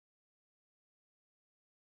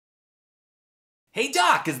Hey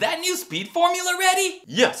Doc, is that new speed formula ready?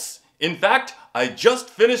 Yes. In fact, I just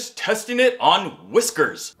finished testing it on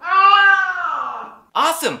Whiskers.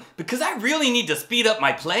 Awesome, because I really need to speed up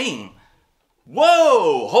my playing.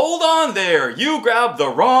 Whoa, hold on there. You grabbed the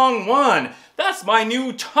wrong one. That's my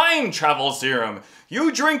new time travel serum.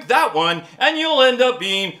 You drink that one and you'll end up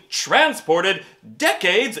being transported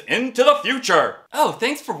decades into the future. Oh,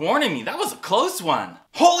 thanks for warning me. That was a close one.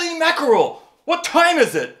 Holy mackerel! What time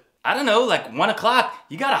is it? I don't know, like 1 o'clock.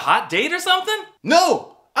 You got a hot date or something?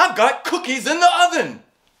 No, I've got cookies in the oven.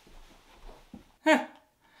 Huh.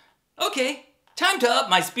 Okay, time to up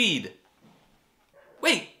my speed.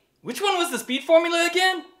 Wait, which one was the speed formula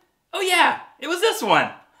again? Oh yeah, it was this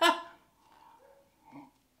one.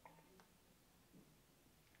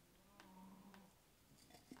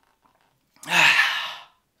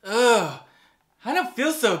 Ugh, I don't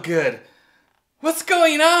feel so good. What's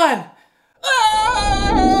going on?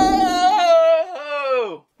 Oh!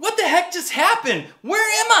 What the heck just happened?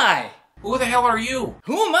 Where am I? Who the hell are you?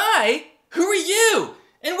 Who am I? Who are you?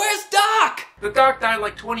 And where's Doc? The doc died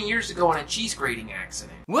like 20 years ago in a cheese grating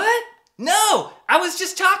accident. What? No, I was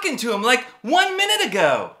just talking to him like 1 minute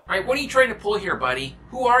ago. Alright, what are you trying to pull here, buddy?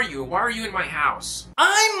 Who are you? Why are you in my house?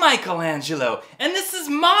 I'm Angelo, and this is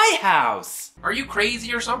my house. Are you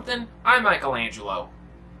crazy or something? I'm Angelo.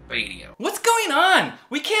 Batio. What's going on?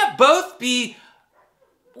 We can't both be...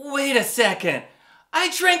 Wait a second. I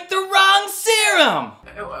drank the wrong serum.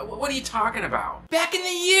 What are you talking about? Back in the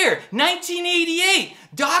year 1988,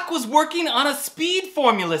 Doc was working on a speed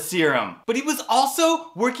formula serum, but he was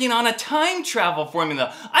also working on a time travel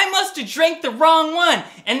formula. I must have drank the wrong one,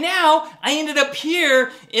 and now I ended up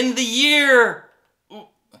here in the year...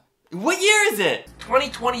 What year is it?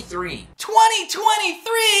 2023.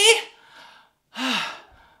 2023?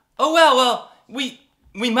 Oh well, we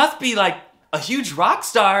must be like a huge rock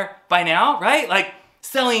star by now, right? Like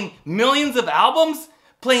selling millions of albums,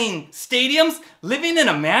 playing stadiums, living in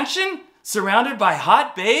a mansion, surrounded by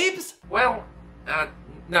hot babes? Well,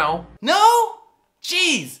 no. No?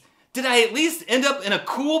 Jeez, did I at least end up in a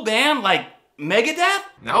cool band like Megadeth?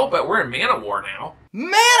 No, but we're in Manowar now.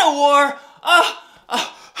 Manowar?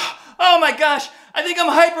 Oh my gosh, I think I'm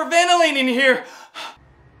hyperventilating here.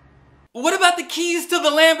 What about the keys to the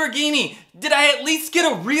Lamborghini? Did I at least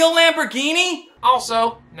get a real Lamborghini?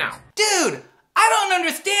 Also, no. Dude, I don't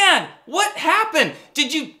understand. What happened?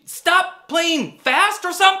 Did you stop playing fast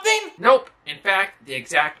or something? Nope. In fact, the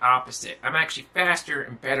exact opposite. I'm actually faster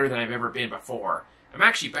and better than I've ever been before. I'm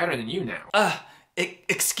actually better than you now.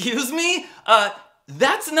 Excuse me?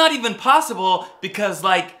 That's not even possible because,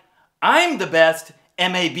 like, I'm the best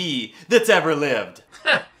MAB that's ever lived.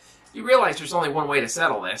 You realize there's only one way to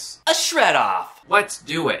settle this. A shred off. Let's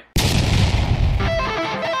do it.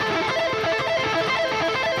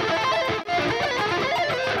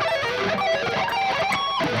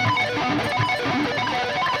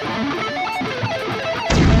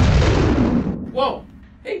 Whoa.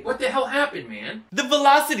 Hey, what the hell happened, man? The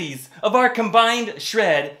velocities of our combined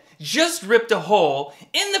shred just ripped a hole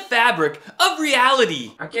in the fabric of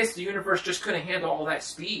reality. I guess the universe just couldn't handle all that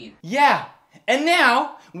speed. Yeah. And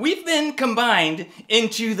now, we've been combined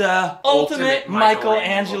into the ultimate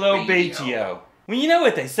Michelangelo Batio. Well, you know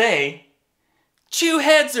what they say. 2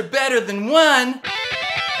 heads are better than one.